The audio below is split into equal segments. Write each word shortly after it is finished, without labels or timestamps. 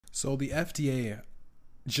So the FDA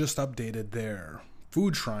just updated their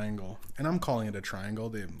food triangle, and I'm calling it a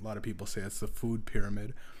triangle. A lot of people say it's the food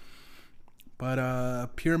pyramid.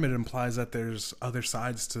 But pyramid implies that there's other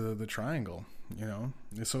sides to the triangle, you know?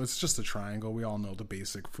 So it's just a triangle. We all know the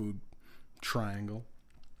basic food triangle.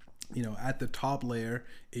 You know, at the top layer,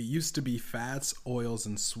 it used to be fats, oils,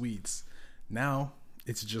 and sweets. Now,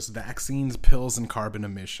 it's just vaccines, pills, and carbon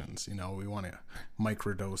emissions. You know, we want to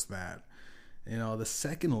microdose that. You know, the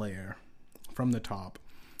second layer from the top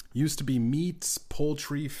used to be meats,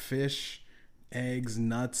 poultry, fish, eggs,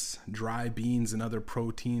 nuts, dry beans, and other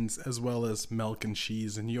proteins, as well as milk and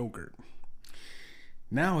cheese and yogurt.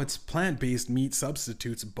 Now it's plant-based meat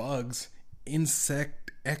substitutes, bugs,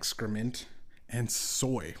 insect excrement, and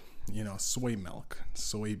soy. You know, soy milk,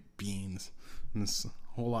 soy beans, and this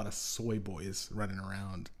whole lot of soy boys running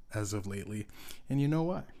around as of lately. And you know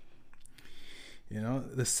what? You know,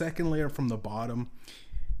 the second layer from the bottom,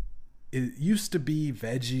 it used to be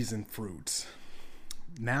veggies and fruits.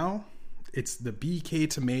 Now it's the BK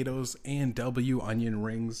tomatoes and W onion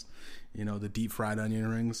rings, you know, the deep fried onion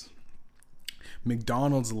rings,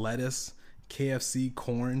 McDonald's lettuce, KFC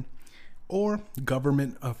corn, or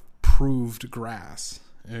government approved grass,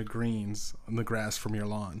 greens on the grass from your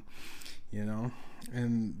lawn, you know,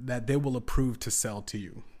 and that they will approve to sell to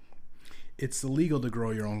you. It's illegal to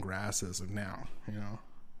grow your own grass as of now, you know.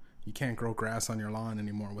 You can't grow grass on your lawn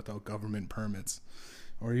anymore without government permits.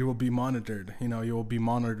 Or you will be monitored. You know, you will be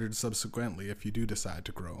monitored subsequently if you do decide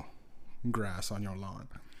to grow grass on your lawn.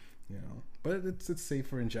 You know, but it's safe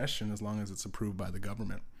for ingestion as long as it's approved by the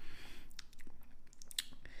government.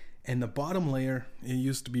 And the bottom layer, it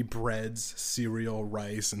used to be breads, cereal,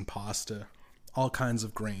 rice, and pasta, all kinds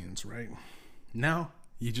of grains, right? Now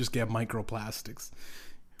you just get microplastics.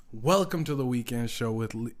 Welcome to the weekend show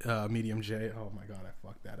with Medium J. Oh my God, I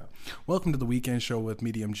fucked that up. Welcome to the weekend show with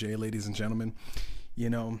Medium J, ladies and gentlemen. You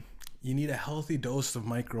know, you need a healthy dose of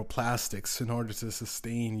microplastics in order to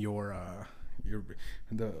sustain your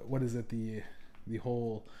the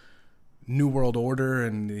whole New World Order,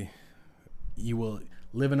 and you will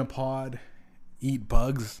live in a pod, eat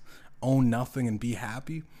bugs, own nothing, and be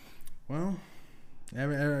happy. Well,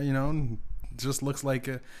 you know, it just looks like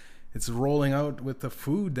it's rolling out with the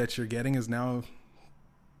food that you're getting is now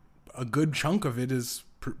a good chunk of it is,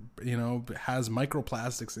 you know, has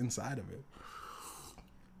microplastics inside of it.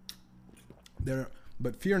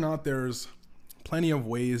 But fear not, there's plenty of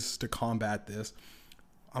ways to combat this.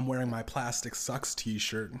 I'm wearing my Plastic Sucks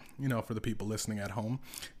t-shirt, you know, for the people listening at home.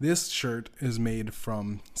 This shirt is made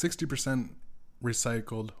from 60%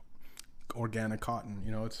 recycled organic cotton.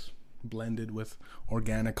 You know, it's blended with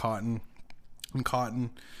organic cotton. And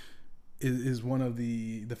cotton is one of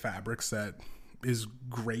the fabrics that is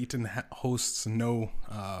great and hosts no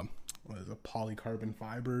polycarbon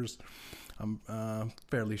fibers. I'm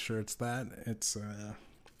fairly sure it's that. It's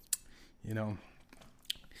you know,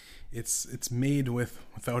 it's made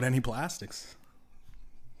without any plastics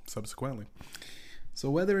subsequently.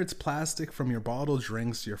 So whether it's plastic from your bottled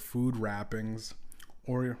drinks, your food wrappings,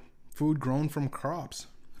 or food grown from crops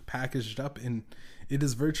packaged up in, it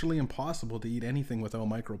is virtually impossible to eat anything without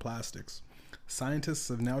microplastics. Scientists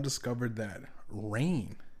have now discovered that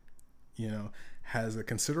rain, you know, has a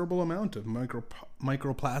considerable amount of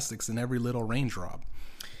microplastics in every little raindrop.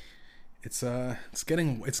 It's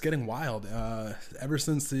getting wild. Ever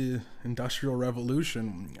since the Industrial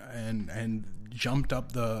Revolution and jumped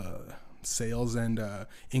up the sales and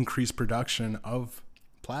increased production of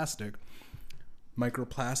plastic,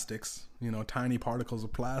 microplastics, you know, tiny particles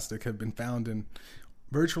of plastic have been found in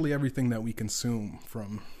virtually everything that we consume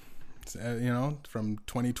from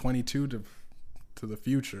 2022 to the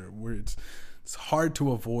future, where it's hard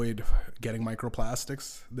to avoid getting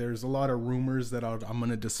microplastics. There's a lot of rumors that I'm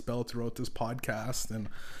going to dispel throughout this podcast, and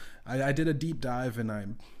I did a deep dive, and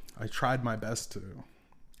I tried my best to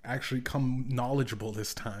actually come knowledgeable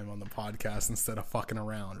this time on the podcast instead of fucking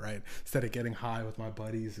around, right? Instead of getting high with my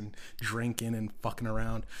buddies and drinking and fucking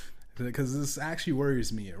around, because this actually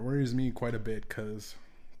worries me. It worries me quite a bit, because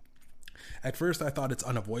at first I thought it's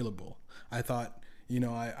unavoidable. I thought, you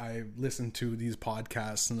know, I listened to these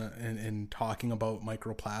podcasts and talking about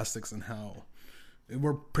microplastics and how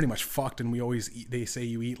we're pretty much fucked, and we always eat, they say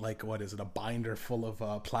you eat like, what is it, a binder full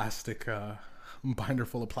of plastic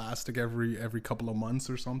every couple of months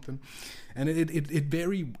or something, and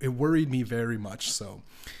it worried me very much, so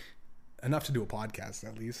enough to do a podcast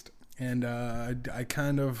at least. And I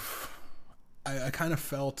kind of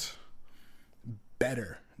felt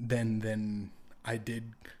better than I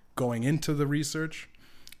did going into the research,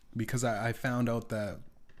 because I found out that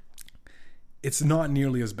it's not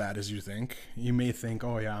nearly as bad as you think. You may think,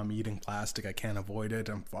 oh yeah, I'm eating plastic, I can't avoid it,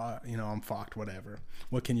 I'm fucked, whatever.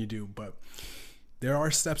 What can you do? But there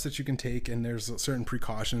are steps that you can take, and there's certain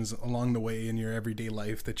precautions along the way in your everyday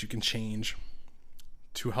life that you can change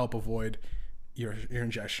to help avoid your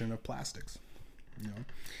ingestion of plastics.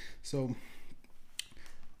 So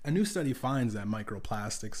a new study finds that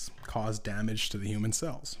microplastics cause damage to the human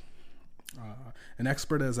cells. An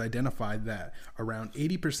expert has identified that around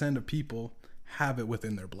 80% of people have it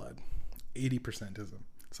within their blood. 80%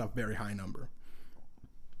 it's a very high number.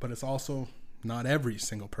 But it's also not every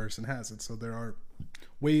single person has it. So there are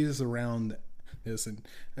ways around this, and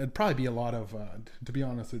it'd probably be a lot of, to be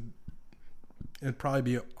honest, it'd probably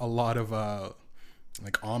be a lot of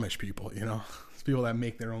like Amish people, people that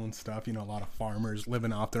make their own stuff, a lot of farmers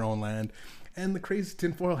living off their own land, and the crazy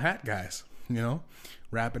tinfoil hat guys,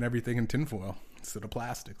 wrapping everything in tinfoil instead of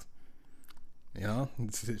plastics.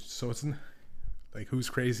 So it's like, who's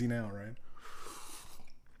crazy now, right?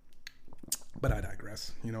 But I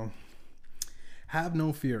digress. Have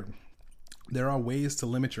no fear. There are ways to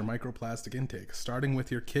limit your microplastic intake, starting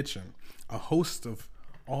with your kitchen. A host of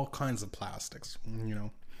all kinds of plastics,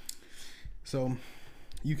 So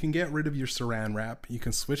you can get rid of your saran wrap. You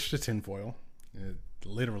can switch to tinfoil.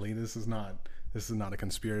 Literally, this is not a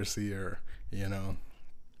conspiracy or,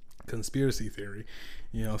 conspiracy theory.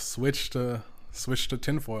 Switch to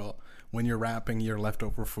tinfoil when you're wrapping your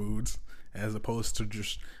leftover foods, as opposed to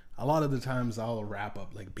just, a lot of the times I'll wrap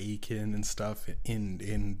up like bacon and stuff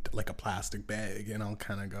in like a plastic bag, and I'll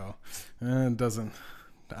kind of go, I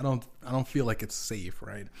don't feel like it's safe,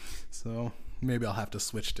 right? So maybe I'll have to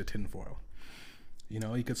switch to tinfoil.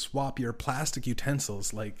 You could swap your plastic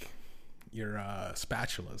utensils, like your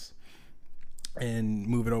spatulas, and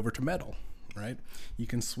move it over to metal, right? You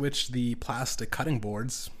can switch the plastic cutting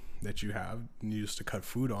boards that you have used to cut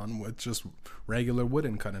food on with just regular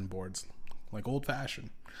wooden cutting boards, like the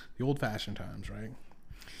old-fashioned times, right?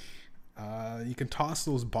 You can toss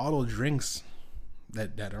those bottled drinks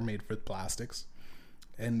that are made with plastics,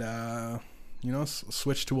 and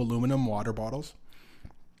switch to aluminum water bottles,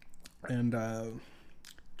 and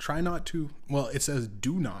try not to, it says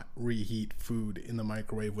do not reheat food in the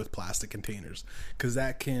microwave with plastic containers, because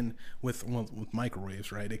that can, with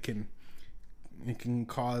microwaves, right, it can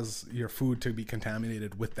cause your food to be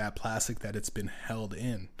contaminated with that plastic that it's been held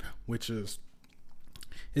in, which is,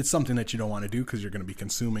 it's something that you don't want to do, because you're going to be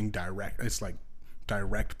consuming direct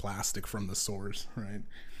plastic from the source, right?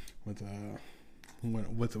 With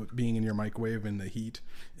it being in your microwave and the heat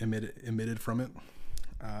emitted from it.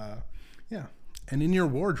 And in your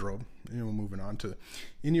wardrobe, moving on to,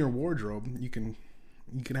 in your wardrobe, you can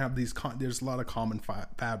have these, there's a lot of common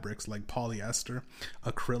fabrics like polyester,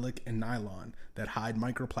 acrylic, and nylon that hide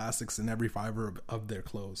microplastics in every fiber of their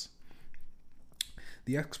clothes.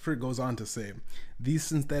 The expert goes on to say, these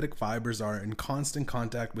synthetic fibers are in constant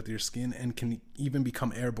contact with your skin and can even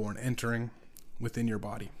become airborne, entering within your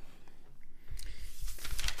body.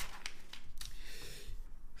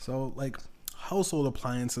 So, like, household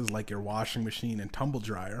appliances like your washing machine and tumble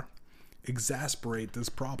dryer exacerbate this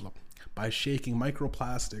problem by shaking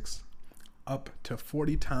microplastics up to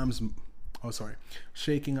 40 times,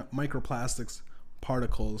 shaking up microplastics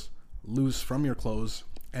particles loose from your clothes,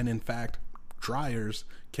 and in fact, dryers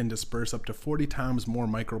can disperse up to 40 times more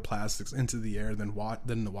microplastics into the air than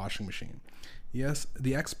the washing machine. Yes,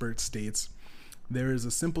 the expert states, there is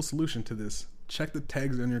a simple solution to this. Check the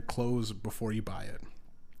tags on your clothes before you buy it.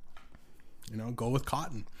 Go with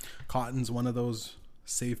cotton. Cotton's one of those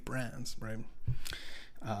safe brands, right?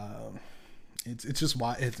 It's just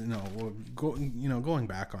why going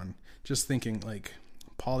back on just thinking like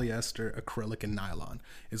polyester, acrylic, and nylon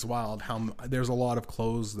is wild. How there's a lot of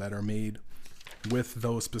clothes that are made with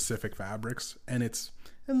those specific fabrics, and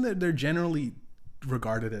they're generally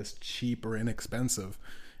regarded as cheap or inexpensive,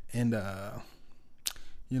 and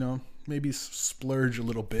maybe splurge a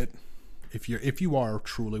little bit if you are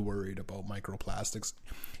truly worried about microplastics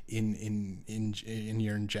in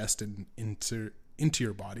your ingested into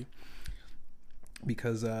your body,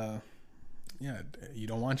 because you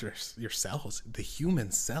don't want your cells, the human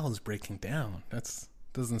cells, breaking down. That's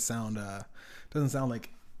doesn't sound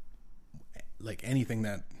like anything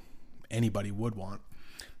that anybody would want,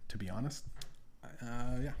 to be honest.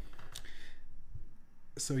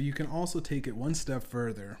 So you can also take it one step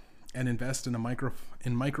further and invest in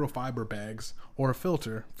microfiber bags or a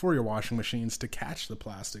filter for your washing machines to catch the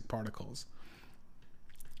plastic particles.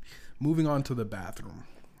 Moving on to the bathroom.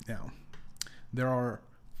 Now, there are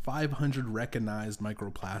 500 recognized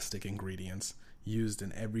microplastic ingredients used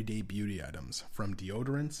in everyday beauty items, from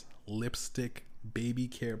deodorants, lipstick, baby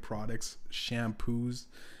care products, shampoos,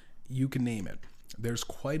 you can name it. There's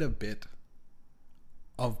quite a bit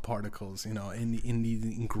of particles, in the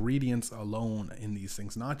ingredients alone in these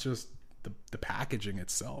things, not just the packaging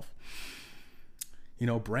itself.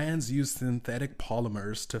 Brands use synthetic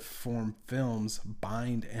polymers to form films,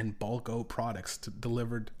 bind and bulk out products to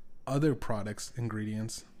deliver other products'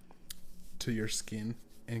 ingredients to your skin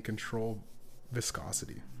and control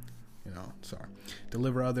viscosity.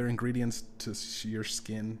 Deliver other ingredients to your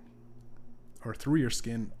skin or through your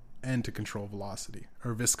skin and to control velocity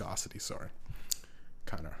or viscosity.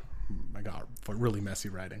 I got really messy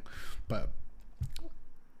writing, but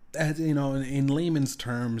as in layman's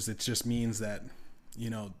terms, it just means that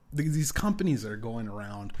these companies are going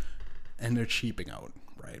around and they're cheaping out,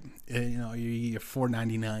 right? You get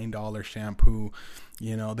 $4.99 shampoo,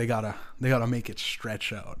 they gotta make it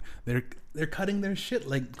stretch out. They're cutting their shit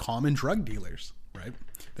like common drug dealers, right?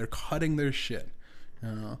 They're cutting their shit.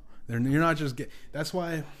 You're not just that's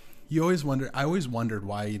why you always wonder. I always wondered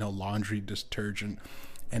why laundry detergent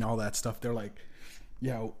and all that stuff. They're like,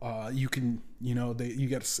 you can you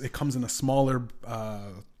get it comes in a smaller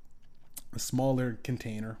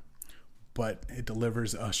container, but it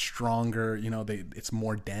delivers a stronger, it's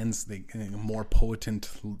more dense, more potent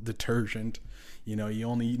detergent. You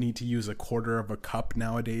only need to use a quarter of a cup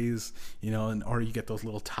nowadays, or you get those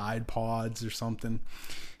little Tide Pods or something.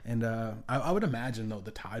 And I would imagine though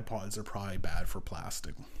the Tide Pods are probably bad for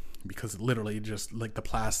plastic, because literally just like the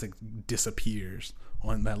plastic disappears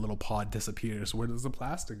when that little pod disappears. Where does the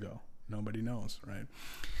plastic go? Nobody knows, right?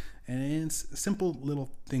 And it's simple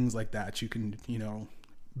little things like that you can,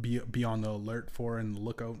 be on the alert for and the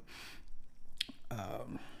lookout.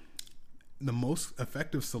 The most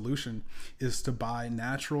effective solution is to buy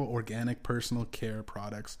natural, organic personal care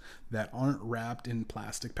products that aren't wrapped in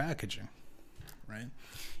plastic packaging, right?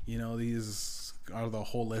 These are the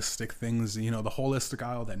holistic things, the holistic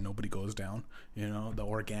aisle that nobody goes down, the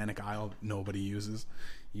organic aisle nobody uses.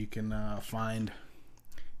 You can find,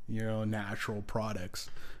 natural products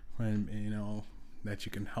and that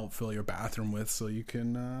you can help fill your bathroom with, so you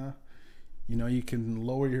can you can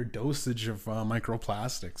lower your dosage of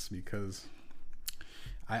microplastics, because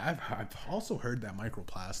I've also heard that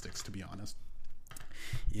microplastics, to be honest,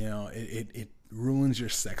 it ruins your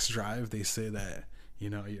sex drive. They say that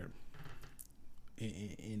you're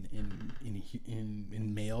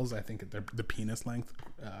in males, I think the penis length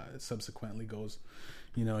subsequently goes,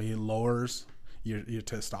 it lowers your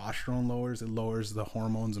testosterone, it lowers the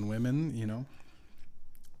hormones in women,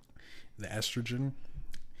 the estrogen,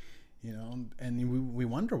 and we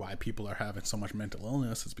wonder why people are having so much mental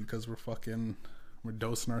illness. It's because we're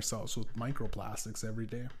dosing ourselves with microplastics every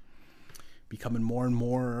day, becoming more and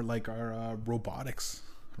more like our robotic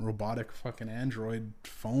fucking Android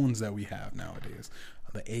phones that we have nowadays,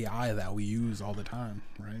 the AI that we use all the time,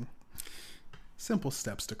 right? Simple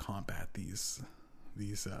steps to combat these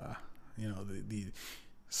the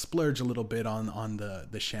splurge a little bit on the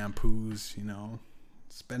shampoos,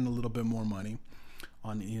 spend a little bit more money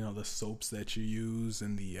on the soaps that you use,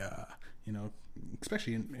 and the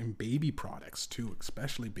especially in baby products too,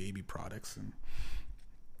 especially baby products, and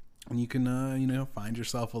you can find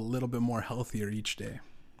yourself a little bit more healthier each day.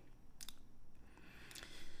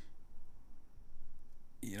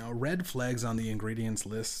 Red flags on the ingredients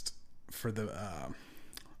list for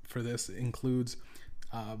this includes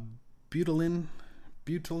butylene.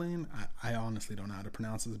 I honestly don't know how to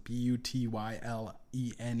pronounce this.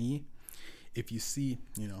 Butyylene. If you see,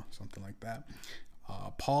 something like that.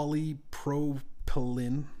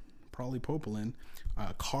 Polypropylene,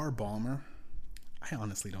 carbalmer. I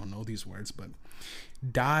honestly don't know these words, but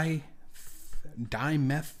dimethicone,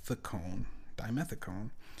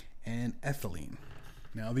 and ethylene.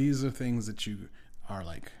 Now, these are things that you are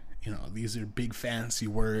like, these are big fancy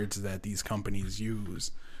words that these companies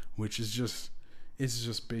use, which is just, it's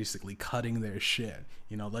just basically cutting their shit.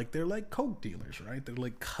 Like they're like Coke dealers, right? They're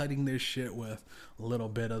like cutting their shit with a little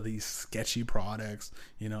bit of these sketchy products.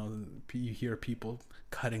 You hear people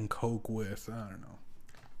cutting Coke with, I don't know,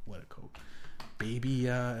 what a Coke, baby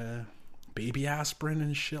aspirin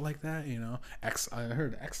and shit like that. I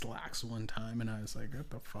heard X-Lax one time and I was like, what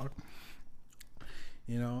the fuck?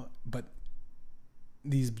 But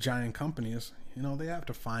these giant companies, they have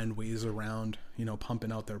to find ways around,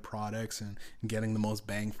 pumping out their products and getting the most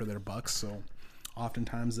bang for their bucks. So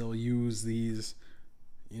oftentimes they'll use these,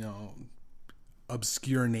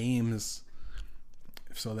 obscure names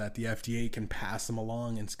so that the FDA can pass them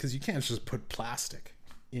along. And because you can't just put plastic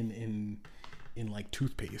in like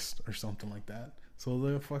toothpaste or something like that. So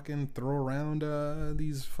they'll fucking throw around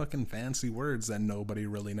these fucking fancy words that nobody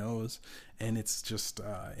really knows, and it's just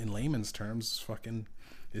in layman's terms, fucking,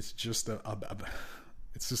 it's just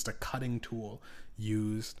it's just a cutting tool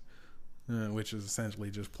used, which is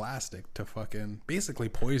essentially just plastic to fucking basically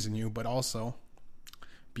poison you, but also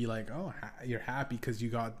be like, oh, you're happy because you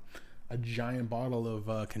got a giant bottle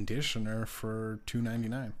of conditioner for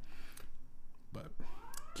 $2.99. But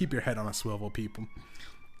keep your head on a swivel, people.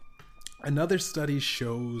 Another study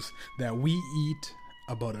shows that we eat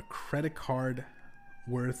about a credit card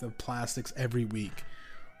worth of plastics every week.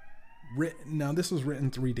 Now, this was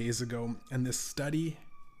written 3 days ago, and this study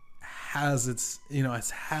has its, it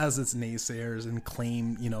has its naysayers and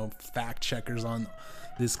claim, fact checkers on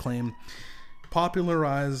this claim.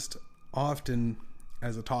 Popularized often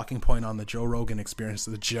as a talking point on the Joe Rogan Experience,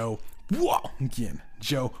 the Joe Rogan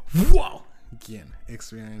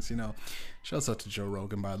Experience. Shouts out to Joe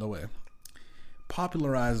Rogan, by the way.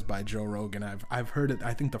 Popularized by Joe Rogan. I've heard it.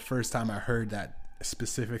 I think the first time I heard that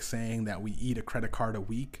specific saying that we eat a credit card a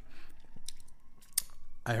week,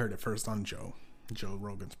 I heard it first on Joe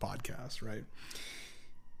Rogan's podcast, right?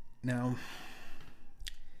 Now,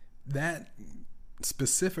 that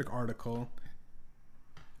specific article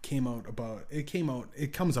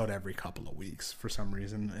it comes out every couple of weeks for some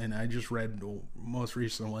reason, and I just read the most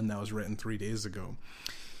recent one that was written 3 days ago.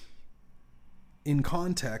 In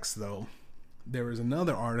context, though, there was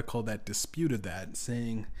another article that disputed that,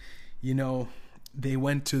 saying, they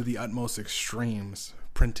went to the utmost extremes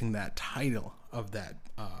printing that title of that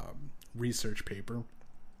research paper,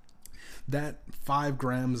 that 5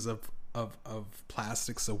 grams of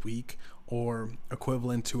plastics a week, or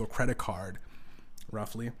equivalent to a credit card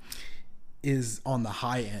roughly, is on the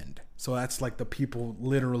high end. So that's like the people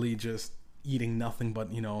literally just eating nothing but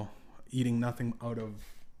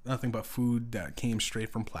food that came straight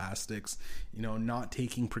from plastics, not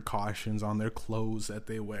taking precautions on their clothes that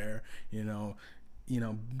they wear,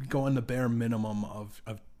 going the bare minimum of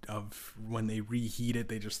when they reheat it,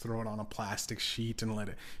 they just throw it on a plastic sheet and let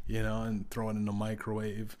it, and throw it in the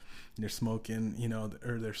microwave. And they're smoking,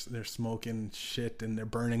 or they're smoking shit, and they're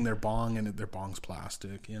burning their bong, and their bong's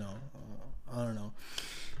plastic. I don't know.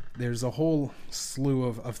 There's a whole slew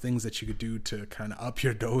of things that you could do to kind of up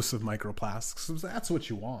your dose of microplastics. So that's what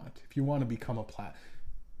you want if you want to become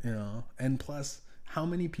and plus, how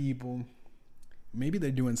many people? Maybe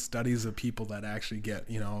they're doing studies of people that actually get,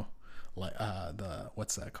 like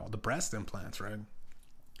what's that called? The breast implants, right?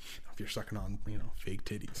 If you're sucking on, fake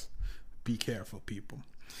titties, be careful, people.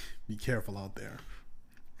 Be careful out there,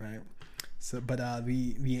 right? So, but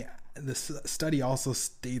the study also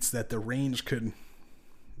states that the range could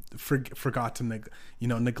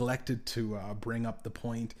neglected to bring up the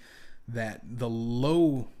point that the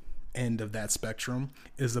low end of that spectrum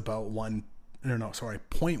is about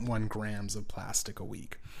 0.1 grams of plastic a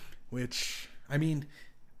week, which, I mean,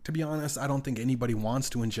 to be honest, I don't think anybody wants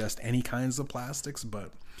to ingest any kinds of plastics,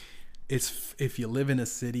 but if you live in a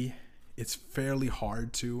city, it's fairly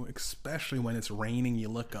hard to, especially when it's raining. You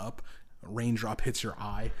look up, a raindrop hits your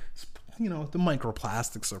eye, the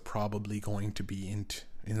microplastics are probably going to be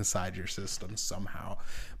inside your system somehow.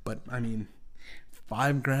 But I mean,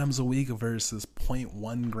 5 grams a week versus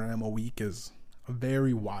 0.1 gram a week is a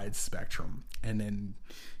very wide spectrum. And then,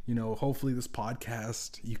 hopefully this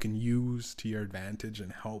podcast you can use to your advantage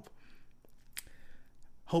and help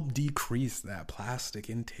decrease that plastic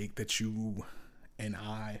intake that you and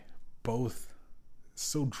I both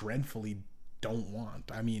so dreadfully don't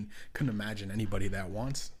want. I mean, couldn't imagine anybody that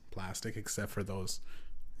wants plastic except for those,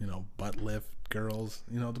 butt lift girls,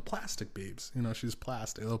 the plastic babes. She's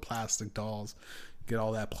plastic, little plastic dolls. Get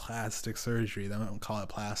all that plastic surgery. They don't call it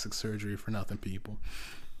plastic surgery for nothing, people.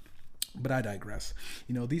 But I digress.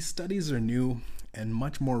 These studies are new and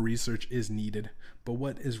much more research is needed. But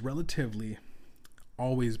what was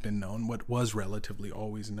relatively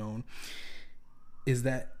always known, is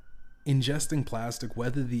that ingesting plastic,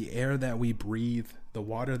 whether the air that we breathe, the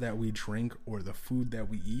water that we drink, or the food that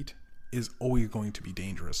we eat, is always going to be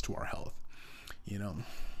dangerous to our health.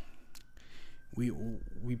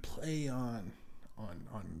 We play on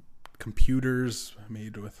computers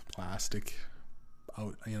made with plastic.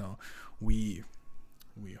 We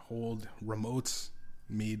hold remotes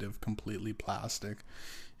made of completely plastic.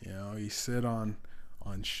 You sit on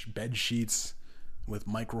bed sheets with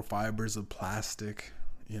microfibers of plastic.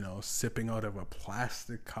 Sipping out of a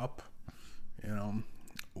plastic cup.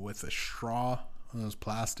 With a straw. Those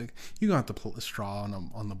plastic. You got the straw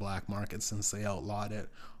on the black market since they outlawed it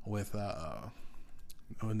with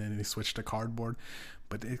and then they switched to cardboard.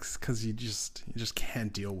 But it's because you just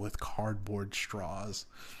can't deal with cardboard straws.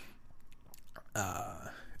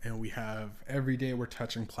 And we have every day we're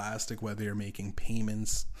touching plastic, whether you're making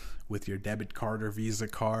payments with your debit card or Visa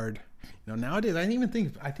card. Nowadays I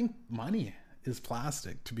think money is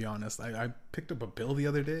plastic, to be honest. I picked up a bill the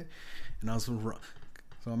other day and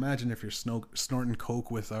so imagine if you're snorting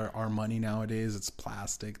coke with our money nowadays. It's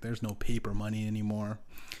plastic. There's no paper money anymore.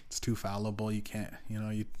 It's too fallible. You can't,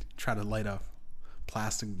 you try to light a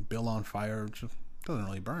plastic bill on fire, it just doesn't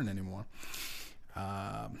really burn anymore.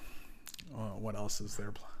 What else is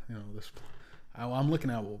there? I'm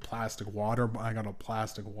looking at plastic water. I got a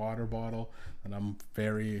plastic water bottle, and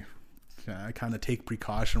I kind of take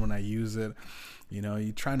precaution when I use it.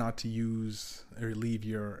 You try not to use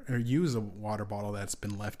use a water bottle that's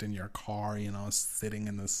been left in your car, sitting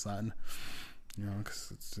in the sun,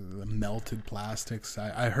 because it's the melted plastics.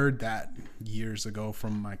 I heard that years ago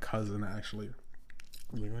from my cousin, actually.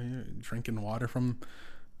 You're drinking water from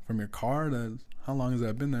your car? How long has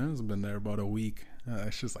that been there? It's been there about a week.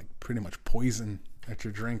 It's just like pretty much poison that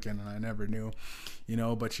you're drinking, and I never knew.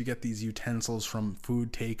 But you get these utensils from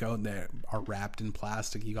food takeout that are wrapped in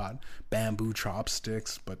plastic. You got bamboo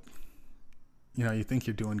chopsticks, but you think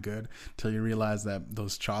you're doing good till you realize that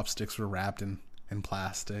those chopsticks were wrapped in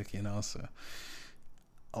plastic. So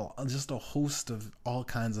just a host of all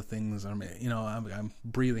kinds of things are made. I'm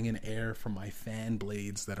breathing in air from my fan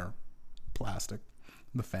blades that are plastic.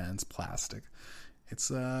 The fan's plastic.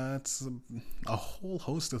 It's a whole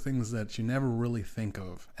host of things that you never really think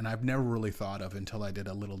of, and I've never really thought of until I did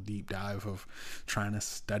a little deep dive of trying to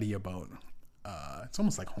study about. It's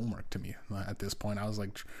almost like homework to me at this point. I was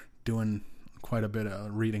like doing quite a bit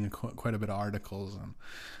of reading, quite a bit of articles, and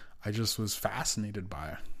I just was fascinated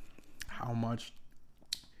by how much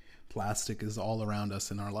plastic is all around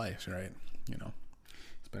us in our lives, right?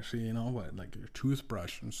 Especially, like your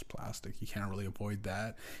toothbrush is plastic. You can't really avoid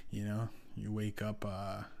that. You wake up,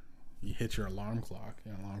 you hit your alarm clock.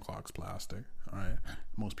 Alarm clock's plastic. All right.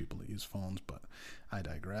 Most people use phones, but I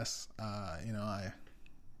digress. I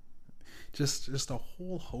just a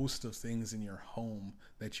whole host of things in your home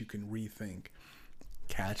that you can rethink,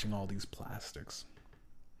 catching all these plastics.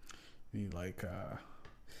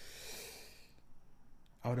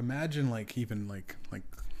 I would imagine even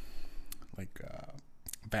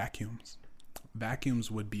vacuums.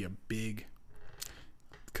 Vacuums would be a big,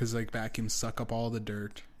 because vacuums suck up all the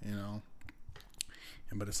dirt,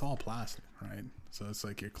 but it's all plastic, right? So it's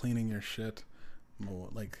like you're cleaning your shit,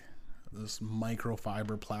 like this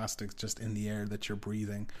microfiber plastics just in the air that you're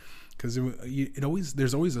breathing, because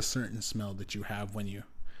there's always a certain smell that you have when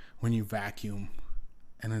you vacuum,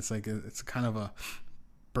 and it's like it's kind of a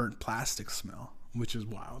burnt plastic smell, which is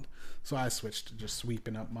wild. So I switched to just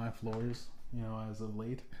sweeping up my floors. As of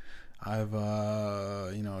late, I've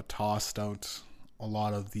tossed out a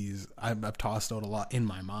lot of these. I've tossed out a lot in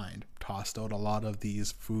my mind. Tossed out a lot of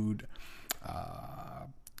these food,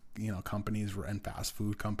 companies and fast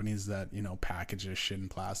food companies that package this shit in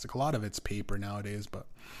plastic. A lot of it's paper nowadays, but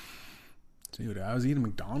dude, I was eating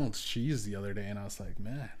McDonald's cheese the other day, and I was like,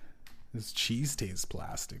 man, this cheese tastes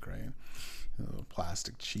plastic, right?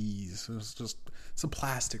 Plastic cheese. It's a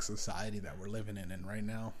plastic society that we're living in, and right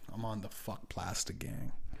now I'm on the fuck plastic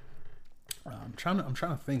gang. I'm trying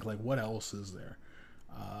to think what else is there.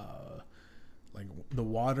 The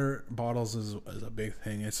water bottles is a big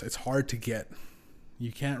thing. It's hard to get.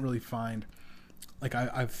 You can't really find.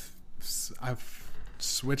 I've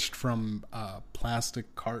switched from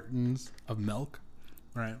plastic cartons of milk.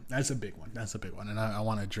 Right, that's a big one. And I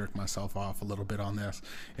want to jerk myself off a little bit on this,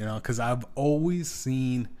 because I've always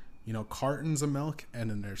seen, cartons of milk, and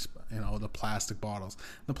then there's, the plastic bottles.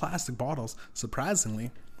 The plastic bottles,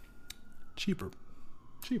 surprisingly, cheaper.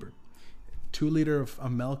 2 liter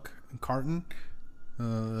of milk carton,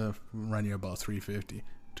 run you about $3.50.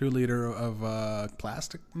 2 liter of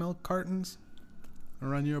plastic milk cartons,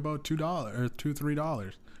 run you about $2 or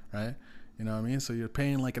 $3, right? You know what I mean? So you're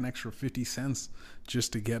paying an extra 50 cents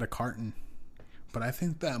just to get a carton. But I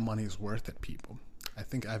think that money's worth it, people. I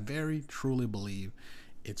very truly believe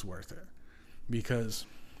it's worth it. Because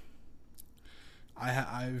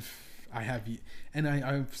I've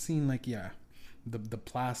seen the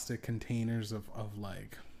plastic containers of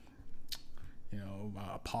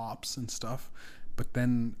pops and stuff. But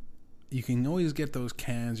then you can always get those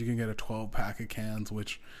cans. You can get a 12-pack of cans,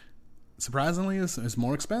 which surprisingly is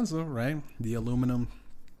more expensive, right? The aluminum,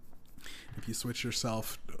 if you switch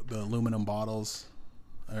yourself, the aluminum bottles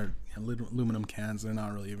or aluminum cans, they're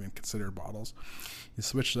not really even considered bottles. You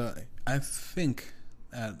switch that, I think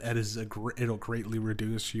it'll greatly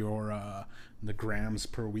reduce your the grams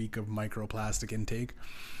per week of microplastic intake.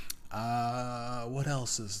 What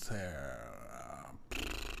else is there?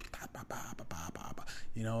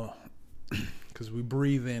 you know, because we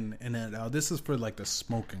breathe in and then out. This is for like the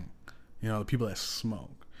smoking, you know, the people that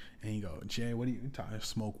smoke. And you go, Jay, what are you talking?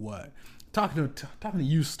 Smoke what? Talking to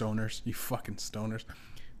you stoners, you fucking stoners.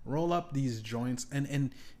 Roll up these joints,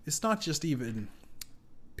 and it's not just even,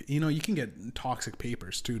 you know, you can get toxic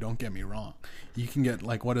papers too. Don't get me wrong. You can get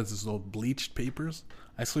like, what is this, those bleached papers?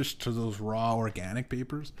 I switched to those raw organic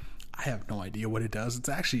papers. I have no idea what it does. It's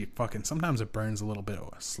actually fucking, sometimes it burns a little bit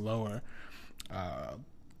slower.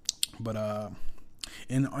 But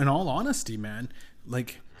in all honesty, man,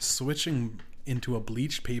 like switching into a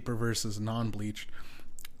bleached paper versus non-bleached,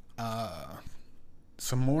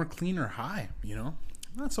 some more cleaner high, you know,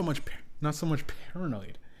 not so much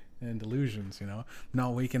paranoid and delusions, you know,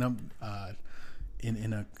 not waking up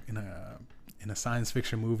in a science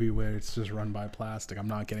fiction movie where it's just run by plastic. I'm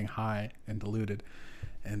not getting high and deluded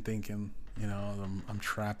and thinking, you know, I'm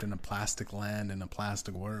trapped in a plastic land, in a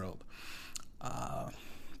plastic world.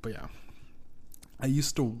 But yeah, I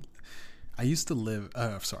used to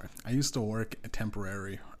work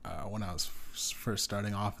temporary when I was first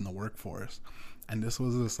starting off in the workforce, and this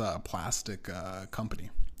was this plastic company,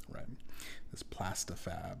 right? This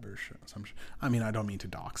Plastifab or some. I mean, I don't mean to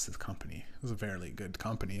dox this company. It was a fairly good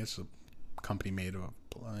company. It's a company made of,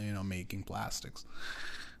 you know, making plastics.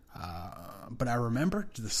 But I remember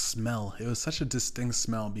the smell. It was such a distinct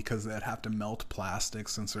smell because they'd have to melt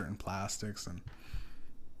plastics and certain plastics, and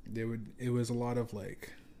it was a lot of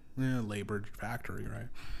like, labor factory, right?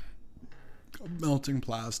 Melting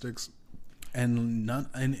plastics, and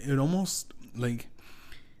it almost like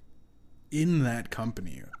in that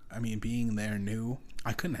company. I mean, being there new,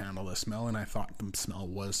 I couldn't handle the smell, and I thought the smell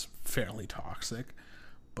was fairly toxic.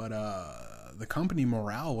 But the company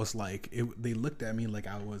morale was like, they looked at me like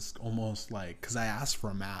I was almost like, because I asked for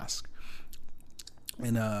a mask,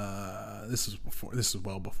 and this is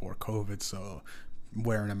well before COVID, so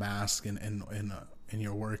wearing a mask in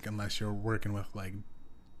your work, unless you're working with like,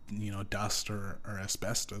 you know, dust or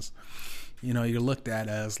asbestos, you know, you're looked at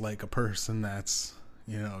as like a person that's,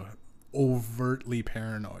 you know, overtly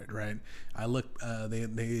paranoid, right? I look, they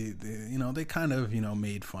you know, they kind of, you know,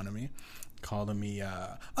 made fun of me, called me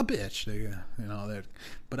a bitch, they, you know, that.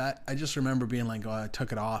 But I just remember being like, oh, I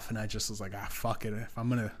took it off, and I just was like, fuck it, if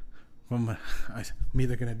I'm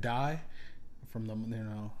either gonna die from the,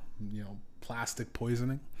 you know, plastic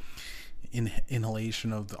poisoning,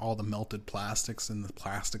 inhalation of all the melted plastics and the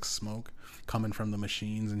plastic smoke coming from the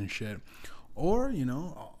machines and shit, or, you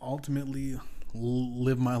know, ultimately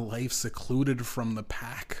live my life secluded from the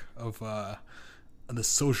pack of the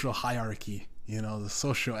social hierarchy. You know, the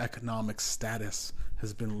socioeconomic status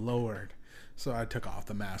has been lowered. So I took off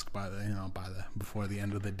the mask before the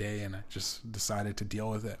end of the day, and I just decided to deal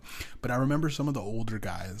with it. But I remember some of the older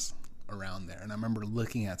guys around there, and I remember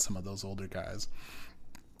looking at some of those older guys,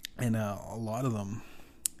 and a lot of them,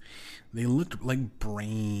 they looked like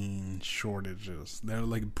brain shortages. Their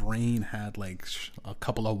like brain had like a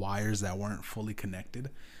couple of wires that weren't fully connected.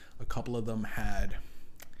 A couple of them had,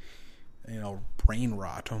 you know, brain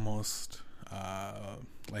rot almost.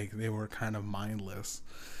 Like they were kind of mindless.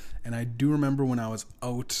 And I do remember when I was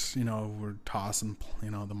out, you know, we're tossing,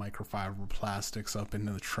 you know, the microfiber plastics up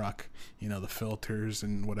into the truck, you know, the filters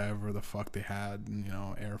and whatever the fuck they had, and, you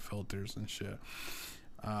know, air filters and shit.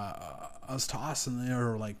 I was tossing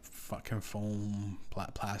there like fucking foam,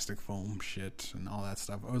 plastic foam shit and all that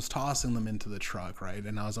stuff. I was tossing them into the truck, right?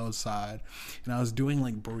 And I was outside, and I was doing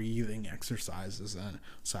like breathing exercises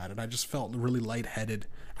outside, and I just felt really lightheaded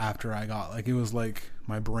after I got, like, it was like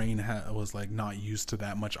my brain was like not used to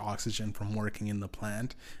that much oxygen from working in the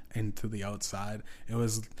plant into the outside. It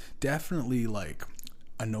was definitely like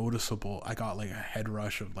I got like a head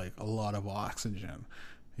rush of like a lot of oxygen.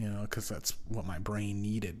 You know, because that's what my brain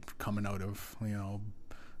needed coming out of, you know,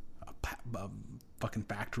 a fucking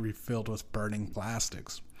factory filled with burning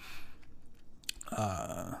plastics.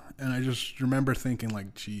 And I just remember thinking,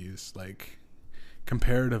 like, geez, like,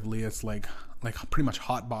 comparatively, it's like pretty much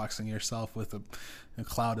hotboxing yourself with a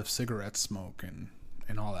cloud of cigarette smoke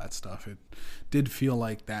and all that stuff. It did feel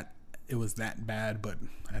like that it was that bad, but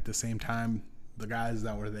at the same time, the guys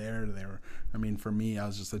that were there, I mean, for me, I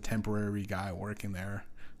was just a temporary guy working there.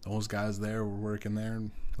 Those guys there were working there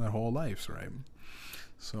their whole lives, right?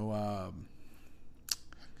 So,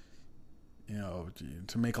 you know,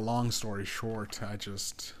 to make a long story short, I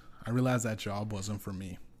realized that job wasn't for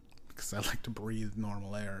me, because I like to breathe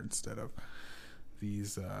normal air instead of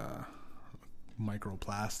these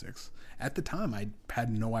microplastics. At the time, I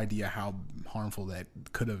had no idea how harmful that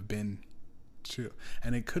could have been, too.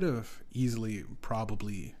 And it could have easily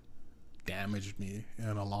probably damaged me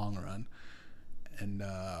in the long run. And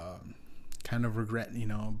kind of regret,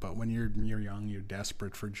 but when you're young, you're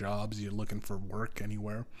desperate for jobs, you're looking for work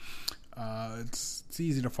anywhere. It's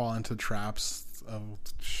easy to fall into traps of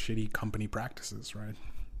shitty company practices, right?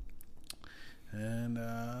 And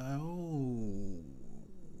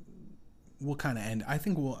we'll kind of end. I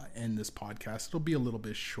think we'll end this podcast. It'll be a little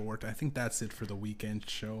bit short. I think that's it for the weekend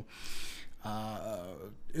show.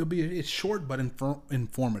 It's short but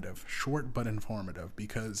informative. Short but informative,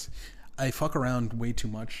 because I fuck around way too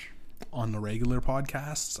much on the regular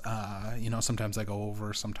podcasts. Sometimes I go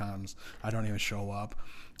over, sometimes I don't even show up.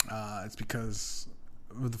 It's because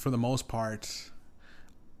for the most part,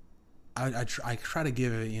 I try to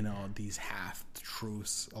give these half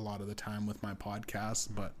truths a lot of the time with my podcasts,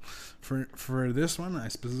 but for this one, I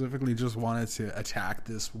specifically just wanted to attack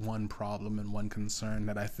this one problem and one concern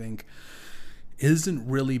that I think isn't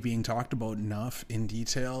really being talked about enough in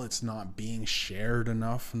detail. It's not being shared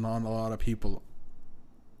enough. Not a lot of people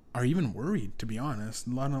are even worried, to be honest.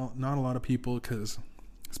 Not a lot of people, because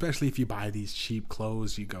especially if you buy these cheap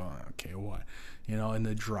clothes, you go, okay, what? In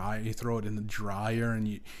the dryer, you throw it in the dryer,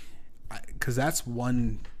 and because that's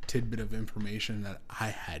one tidbit of information that I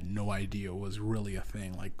had no idea was really a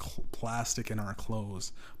thing, like plastic in our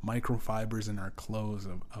clothes, microfibers in our clothes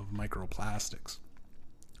of microplastics.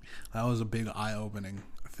 That was a big eye-opening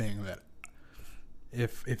thing, that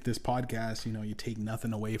if this podcast, you take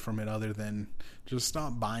nothing away from it other than just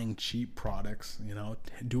stop buying cheap products,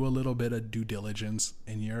 do a little bit of due diligence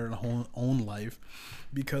in your own life,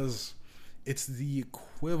 because it's the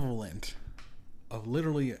equivalent of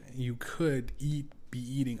literally you could be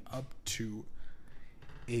eating up to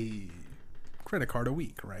a credit card a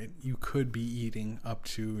week, right? You could be eating up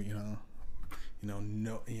to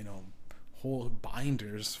whole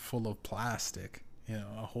binders full of plastic,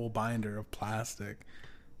 a whole binder of plastic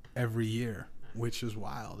every year, which is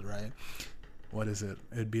wild, right? What is it?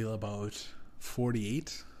 It'd be about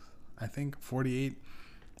 48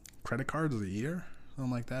 credit cards a year,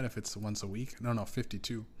 something like that, if it's once a week. No,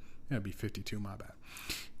 52. Yeah, it'd be 52, my bad.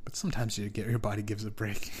 But sometimes your body gives a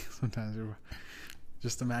break. Sometimes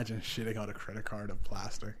just imagine shitting out a credit card of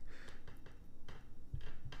plastic.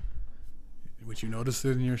 Would you notice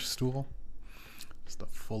it in your stool? Just a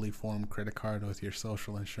fully formed credit card with your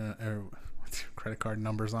social insurance or with your credit card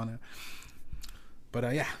numbers on it.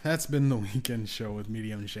 But yeah, that's been the weekend show with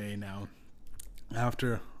Medium J. Now,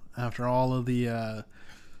 after all of the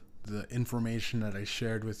information that I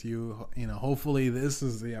shared with you, hopefully this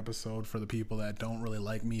is the episode for the people that don't really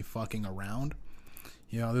like me fucking around.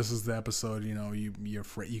 This is the episode,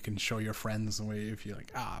 you can show your friends the way, if you're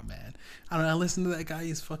like, man, I don't know, listen to that guy,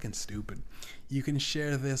 he's fucking stupid. You can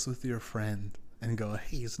share this with your friend and go,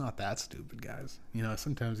 hey, it's not that stupid, guys.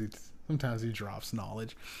 Sometimes he drops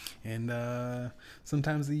knowledge, and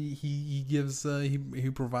sometimes he gives he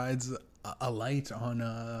provides a light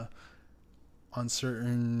on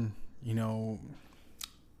certain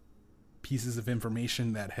pieces of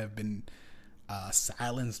information that have been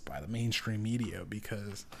silenced by the mainstream media,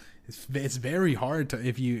 because it's very hard to,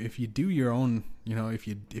 if you do your own, if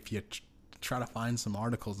you try to find some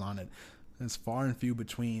articles on it, it's far and few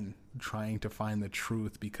between trying to find the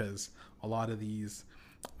truth, because a lot of these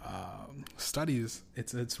studies,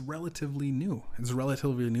 it's relatively new. It's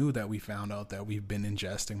relatively new that we found out that we've been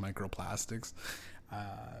ingesting microplastics.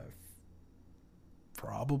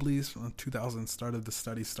 Probably 2000 started. The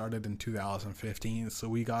study started in 2015, so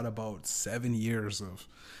we got about 7 years of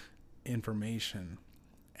information,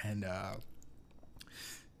 and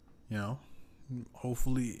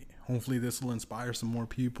hopefully this will inspire some more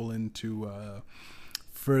people into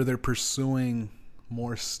further pursuing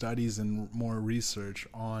more studies and more research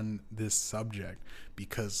on this subject,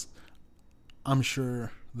 because I'm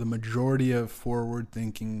sure the majority of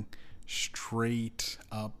forward-thinking, straight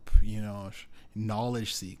up,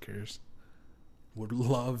 knowledge seekers would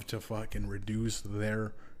love to fucking reduce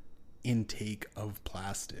their intake of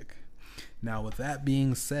plastic. Now, with that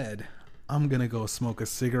being said, I'm gonna go smoke a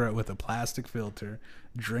cigarette with a plastic filter,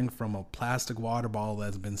 drink from a plastic water bottle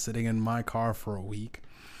that's been sitting in my car for a week,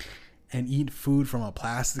 and eat food from a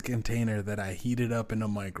plastic container that I heated up in a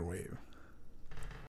microwave.